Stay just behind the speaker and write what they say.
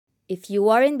If you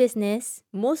are in business,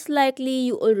 most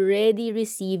likely you already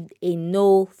received a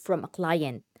no from a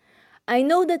client. I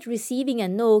know that receiving a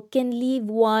no can leave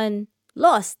one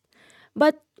lost,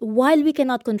 but while we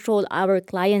cannot control our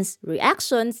clients'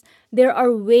 reactions, there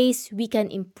are ways we can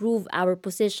improve our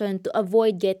position to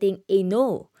avoid getting a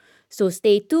no. So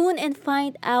stay tuned and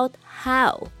find out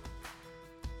how.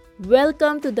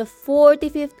 Welcome to the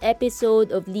 45th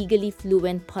episode of Legally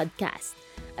Fluent Podcast,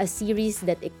 a series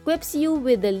that equips you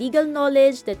with the legal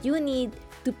knowledge that you need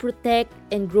to protect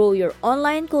and grow your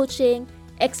online coaching,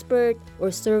 expert, or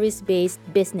service-based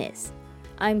business.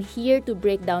 I'm here to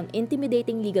break down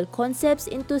intimidating legal concepts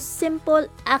into simple,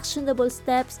 actionable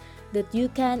steps that you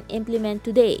can implement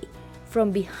today. From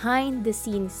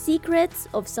behind-the-scenes secrets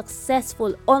of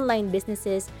successful online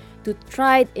businesses to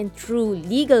tried and true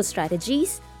legal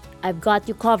strategies, I've got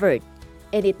you covered.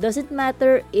 And it doesn't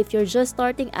matter if you're just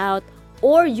starting out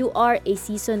or you are a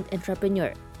seasoned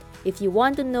entrepreneur. If you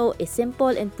want to know a simple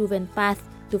and proven path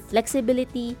to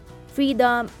flexibility,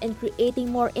 freedom, and creating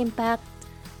more impact,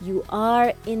 you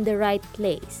are in the right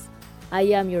place. I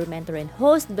am your mentor and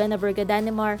host, Benna Verga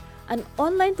Danimar, an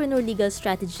onlinepreneur legal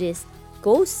strategist,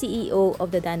 co-CEO of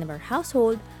the Danimar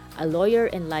household, a lawyer,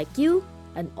 and like you,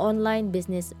 an online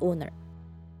business owner.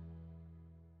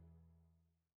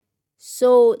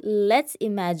 So let's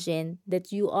imagine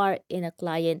that you are in a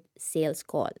client sales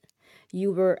call.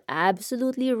 You were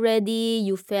absolutely ready,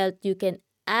 you felt you can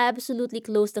absolutely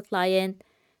close the client,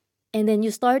 and then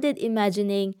you started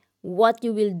imagining what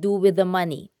you will do with the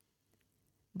money.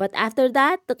 But after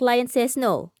that, the client says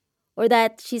no, or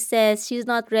that she says she's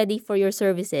not ready for your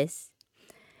services.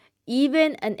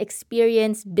 Even an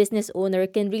experienced business owner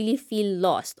can really feel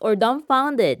lost or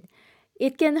dumbfounded.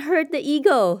 It can hurt the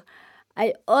ego.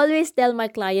 I always tell my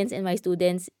clients and my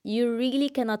students, you really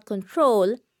cannot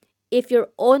control if your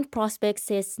own prospect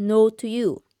says no to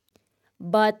you.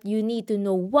 But you need to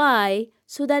know why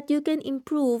so that you can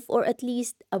improve or at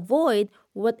least avoid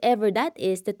whatever that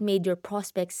is that made your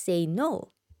prospects say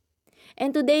no.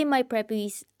 And today, my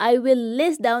preppies, I will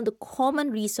list down the common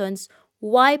reasons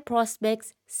why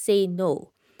prospects say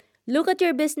no. Look at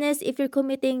your business if you're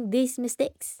committing these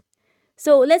mistakes.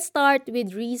 So let's start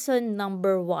with reason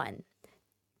number one: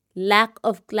 lack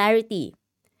of clarity.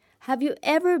 Have you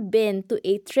ever been to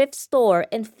a thrift store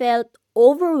and felt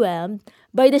overwhelmed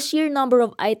by the sheer number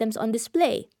of items on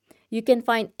display? You can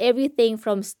find everything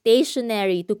from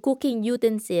stationery to cooking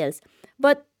utensils,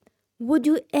 but would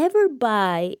you ever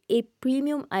buy a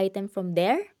premium item from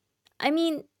there? I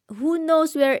mean, who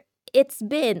knows where it's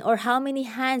been or how many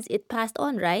hands it passed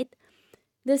on, right?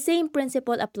 The same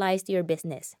principle applies to your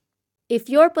business. If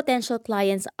your potential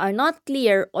clients are not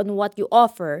clear on what you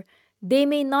offer, they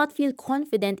may not feel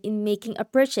confident in making a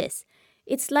purchase.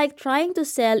 It's like trying to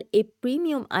sell a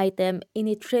premium item in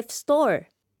a thrift store.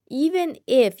 Even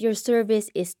if your service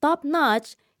is top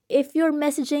notch, if your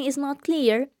messaging is not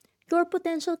clear, your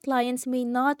potential clients may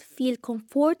not feel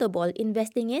comfortable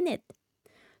investing in it.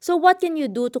 So, what can you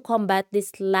do to combat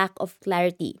this lack of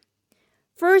clarity?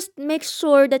 First, make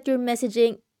sure that your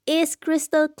messaging is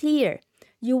crystal clear.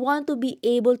 You want to be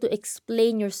able to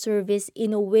explain your service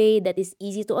in a way that is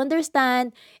easy to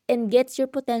understand and gets your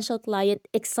potential client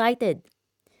excited.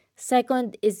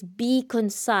 Second is be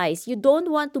concise. You don't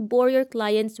want to bore your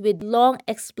clients with long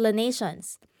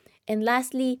explanations. And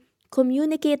lastly,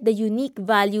 communicate the unique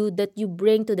value that you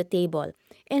bring to the table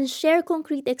and share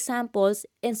concrete examples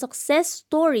and success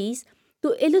stories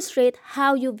to illustrate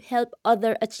how you've helped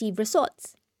others achieve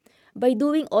results. By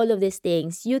doing all of these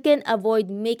things, you can avoid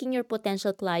making your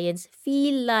potential clients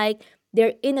feel like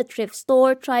they're in a thrift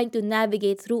store trying to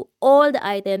navigate through all the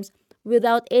items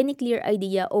without any clear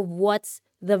idea of what's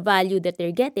the value that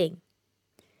they're getting.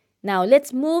 Now,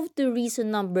 let's move to reason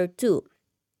number two: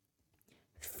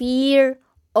 fear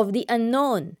of the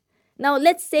unknown. Now,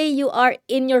 let's say you are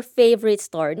in your favorite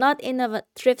store, not in a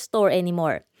thrift store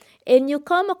anymore, and you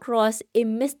come across a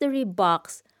mystery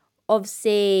box of,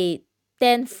 say,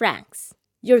 10 francs.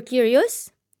 You're curious,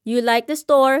 you like the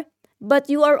store, but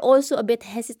you are also a bit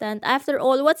hesitant. After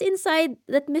all, what's inside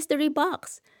that mystery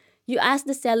box? You ask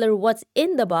the seller what's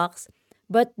in the box,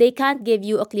 but they can't give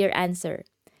you a clear answer.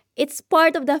 It's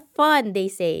part of the fun, they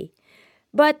say.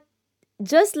 But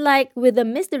just like with the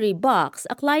mystery box,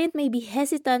 a client may be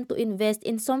hesitant to invest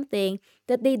in something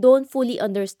that they don't fully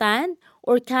understand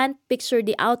or can't picture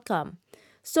the outcome.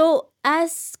 So,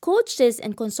 as coaches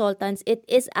and consultants, it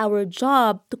is our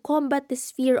job to combat this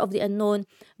fear of the unknown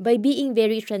by being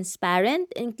very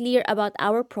transparent and clear about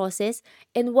our process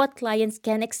and what clients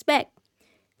can expect.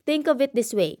 Think of it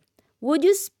this way: would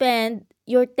you spend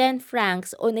your 10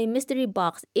 francs on a mystery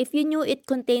box if you knew it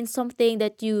contained something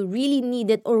that you really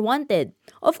needed or wanted?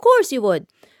 Of course you would.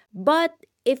 But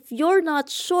if you're not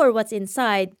sure what's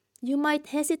inside, you might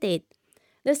hesitate.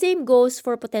 The same goes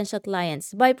for potential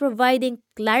clients. By providing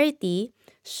clarity,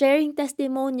 sharing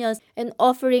testimonials, and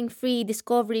offering free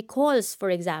discovery calls, for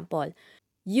example,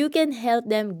 you can help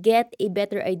them get a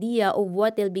better idea of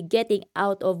what they'll be getting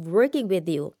out of working with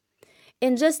you.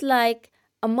 And just like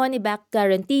a money back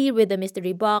guarantee with the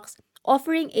mystery box,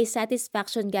 offering a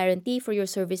satisfaction guarantee for your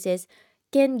services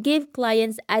can give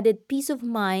clients added peace of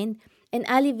mind and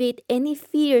alleviate any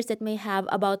fears that may have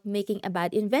about making a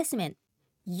bad investment.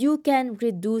 You can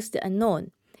reduce the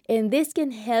unknown, and this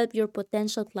can help your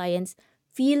potential clients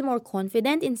feel more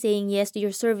confident in saying yes to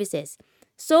your services.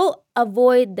 So,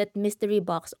 avoid that mystery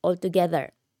box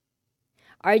altogether.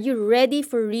 Are you ready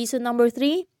for reason number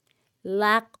three?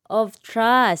 Lack of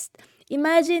trust.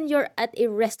 Imagine you're at a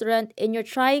restaurant and you're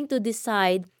trying to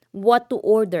decide what to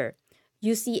order.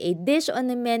 You see a dish on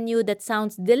the menu that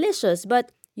sounds delicious,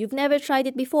 but you've never tried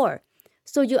it before.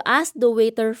 So you ask the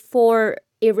waiter for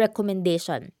a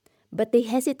recommendation, but they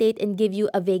hesitate and give you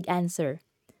a vague answer.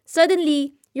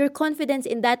 Suddenly, your confidence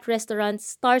in that restaurant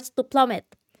starts to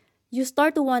plummet. You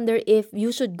start to wonder if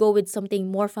you should go with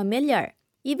something more familiar,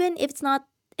 even if it's not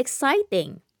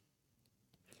exciting.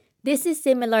 This is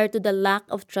similar to the lack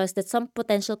of trust that some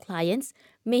potential clients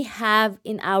may have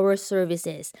in our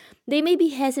services. They may be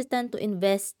hesitant to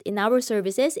invest in our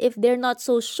services if they're not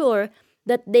so sure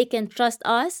that they can trust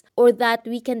us or that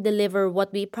we can deliver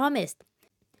what we promised.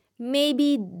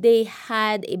 Maybe they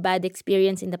had a bad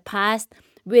experience in the past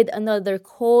with another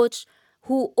coach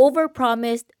who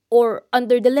overpromised or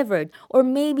underdelivered, or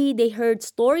maybe they heard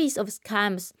stories of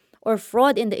scams or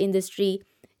fraud in the industry,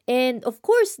 and of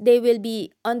course, they will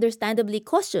be understandably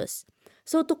cautious.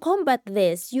 So, to combat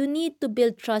this, you need to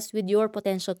build trust with your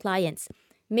potential clients.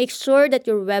 Make sure that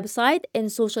your website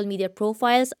and social media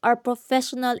profiles are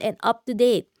professional and up to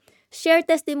date. Share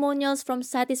testimonials from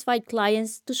satisfied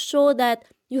clients to show that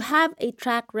you have a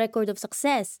track record of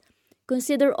success.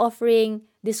 Consider offering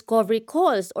discovery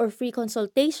calls or free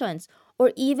consultations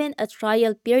or even a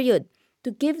trial period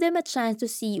to give them a chance to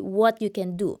see what you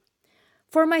can do.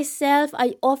 For myself,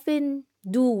 I often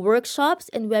do workshops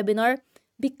and webinar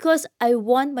because I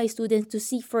want my students to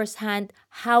see firsthand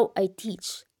how I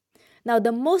teach. Now,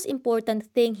 the most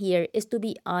important thing here is to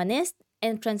be honest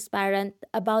and transparent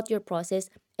about your process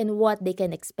and what they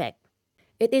can expect.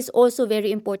 It is also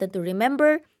very important to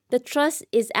remember that trust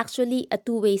is actually a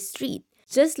two-way street.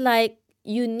 Just like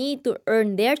you need to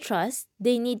earn their trust,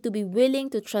 they need to be willing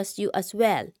to trust you as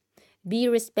well. Be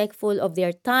respectful of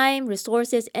their time,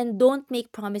 resources, and don't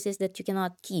make promises that you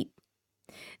cannot keep.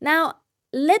 Now,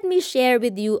 let me share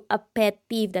with you a pet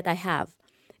peeve that I have.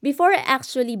 Before I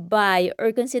actually buy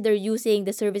or consider using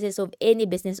the services of any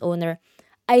business owner,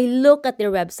 I look at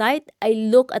their website, I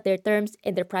look at their terms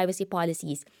and their privacy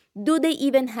policies. Do they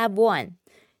even have one?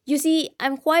 You see,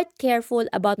 I'm quite careful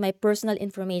about my personal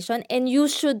information, and you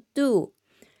should too.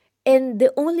 And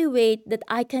the only way that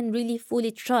I can really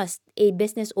fully trust a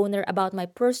business owner about my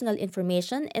personal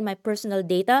information and my personal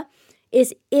data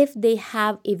is if they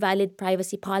have a valid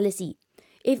privacy policy.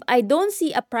 If I don't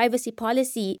see a privacy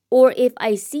policy or if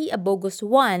I see a bogus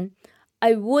one,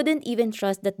 I wouldn't even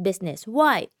trust that business.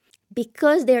 Why?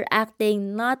 Because they're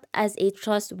acting not as a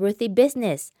trustworthy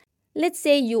business. Let's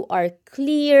say you are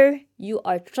clear, you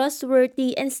are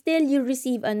trustworthy, and still you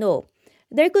receive a no.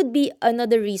 There could be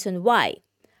another reason why.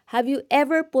 Have you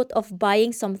ever put off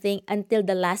buying something until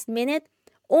the last minute,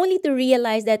 only to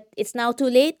realize that it's now too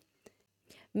late?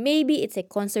 Maybe it's a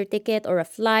concert ticket or a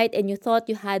flight and you thought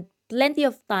you had plenty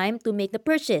of time to make the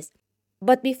purchase.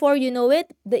 But before you know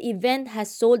it, the event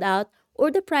has sold out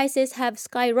or the prices have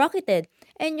skyrocketed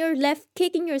and you're left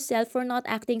kicking yourself for not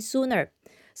acting sooner.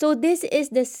 So, this is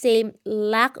the same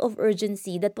lack of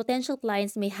urgency that potential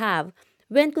clients may have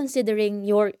when considering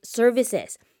your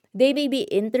services. They may be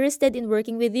interested in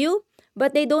working with you,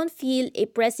 but they don't feel a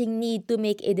pressing need to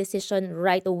make a decision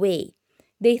right away.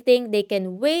 They think they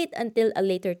can wait until a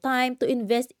later time to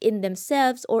invest in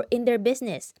themselves or in their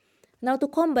business. Now, to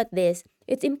combat this,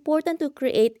 it's important to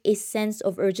create a sense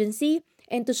of urgency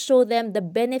and to show them the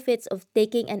benefits of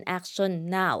taking an action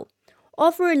now.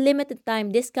 Offer limited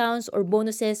time discounts or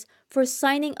bonuses for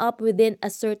signing up within a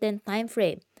certain time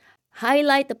frame.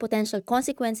 Highlight the potential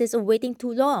consequences of waiting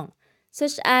too long,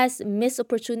 such as missed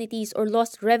opportunities or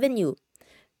lost revenue.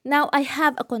 Now, I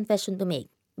have a confession to make.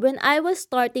 When I was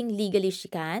starting Legally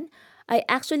Chican, I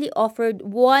actually offered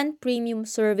one premium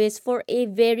service for a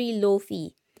very low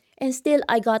fee, and still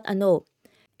I got a no.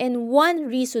 And one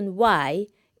reason why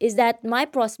is that my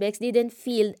prospects didn't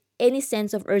feel any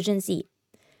sense of urgency.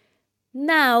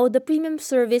 Now, the premium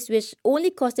service, which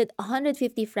only costed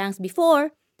 150 francs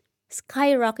before,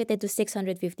 skyrocketed to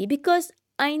 650 because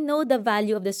I know the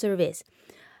value of the service.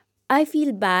 I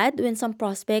feel bad when some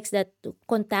prospects that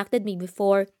contacted me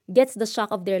before gets the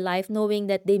shock of their life knowing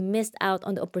that they missed out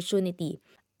on the opportunity.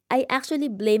 I actually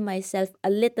blame myself a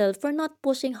little for not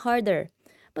pushing harder.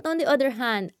 But on the other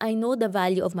hand, I know the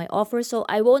value of my offer, so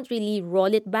I won't really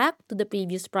roll it back to the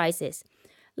previous prices.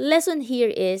 Lesson here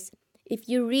is, if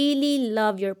you really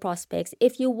love your prospects,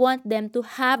 if you want them to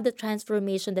have the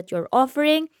transformation that you're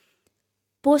offering,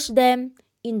 push them,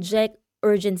 inject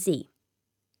urgency.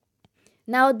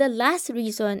 Now, the last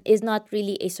reason is not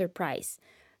really a surprise.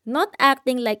 Not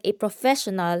acting like a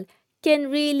professional can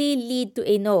really lead to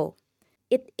a no.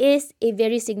 It is a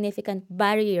very significant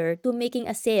barrier to making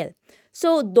a sale.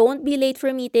 So don't be late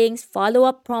for meetings, follow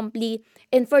up promptly,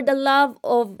 and for the love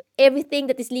of everything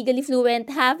that is legally fluent,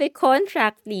 have a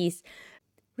contract, please.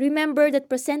 Remember that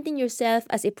presenting yourself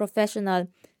as a professional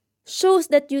shows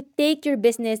that you take your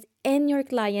business and your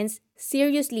clients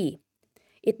seriously.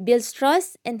 It builds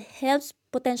trust and helps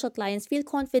potential clients feel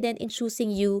confident in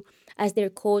choosing you as their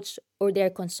coach or their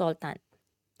consultant.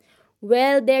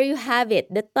 Well, there you have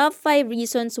it, the top 5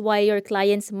 reasons why your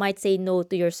clients might say no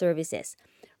to your services.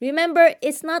 Remember,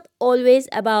 it's not always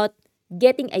about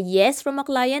getting a yes from a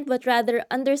client, but rather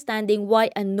understanding why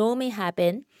a no may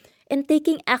happen and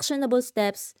taking actionable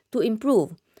steps to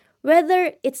improve.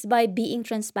 Whether it's by being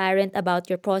transparent about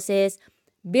your process,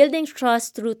 building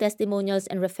trust through testimonials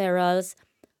and referrals,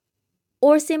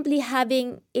 or simply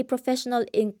having a professional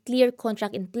and clear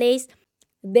contract in place,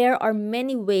 there are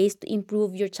many ways to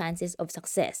improve your chances of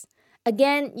success.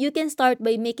 Again, you can start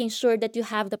by making sure that you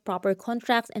have the proper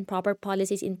contracts and proper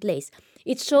policies in place.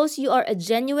 It shows you are a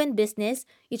genuine business,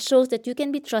 it shows that you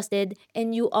can be trusted,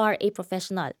 and you are a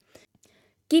professional.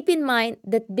 Keep in mind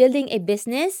that building a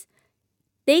business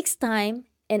takes time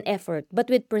and effort, but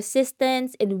with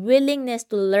persistence and willingness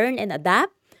to learn and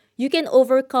adapt, you can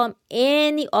overcome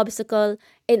any obstacle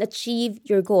and achieve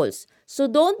your goals. So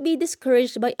don't be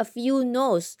discouraged by a few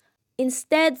no's.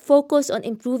 Instead, focus on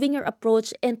improving your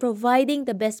approach and providing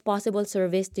the best possible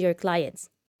service to your clients.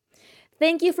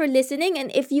 Thank you for listening, and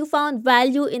if you found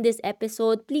value in this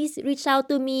episode, please reach out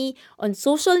to me on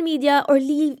social media or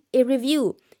leave a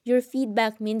review. Your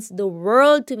feedback means the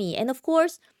world to me. And of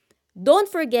course, don't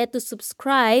forget to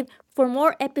subscribe for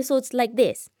more episodes like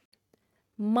this.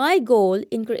 My goal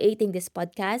in creating this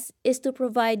podcast is to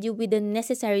provide you with the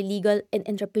necessary legal and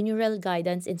entrepreneurial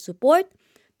guidance and support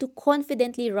to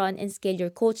confidently run and scale your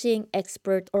coaching,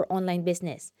 expert, or online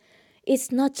business.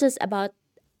 It's not just about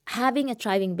having a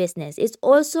thriving business, it's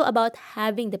also about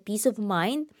having the peace of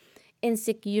mind and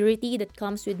security that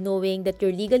comes with knowing that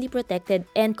you're legally protected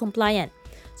and compliant.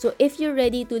 So if you're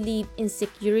ready to leave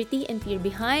insecurity and fear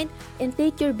behind and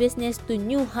take your business to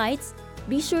new heights,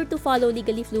 be sure to follow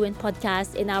Legally Fluent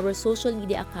Podcast and our social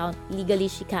media account, Legally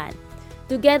Chican.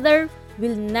 Together,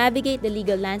 we'll navigate the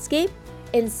legal landscape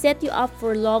and set you up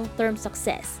for long-term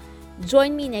success.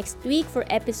 Join me next week for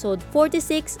episode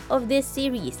 46 of this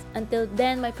series. Until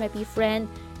then, my preppy friend,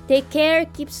 take care,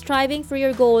 keep striving for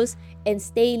your goals, and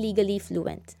stay legally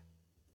fluent.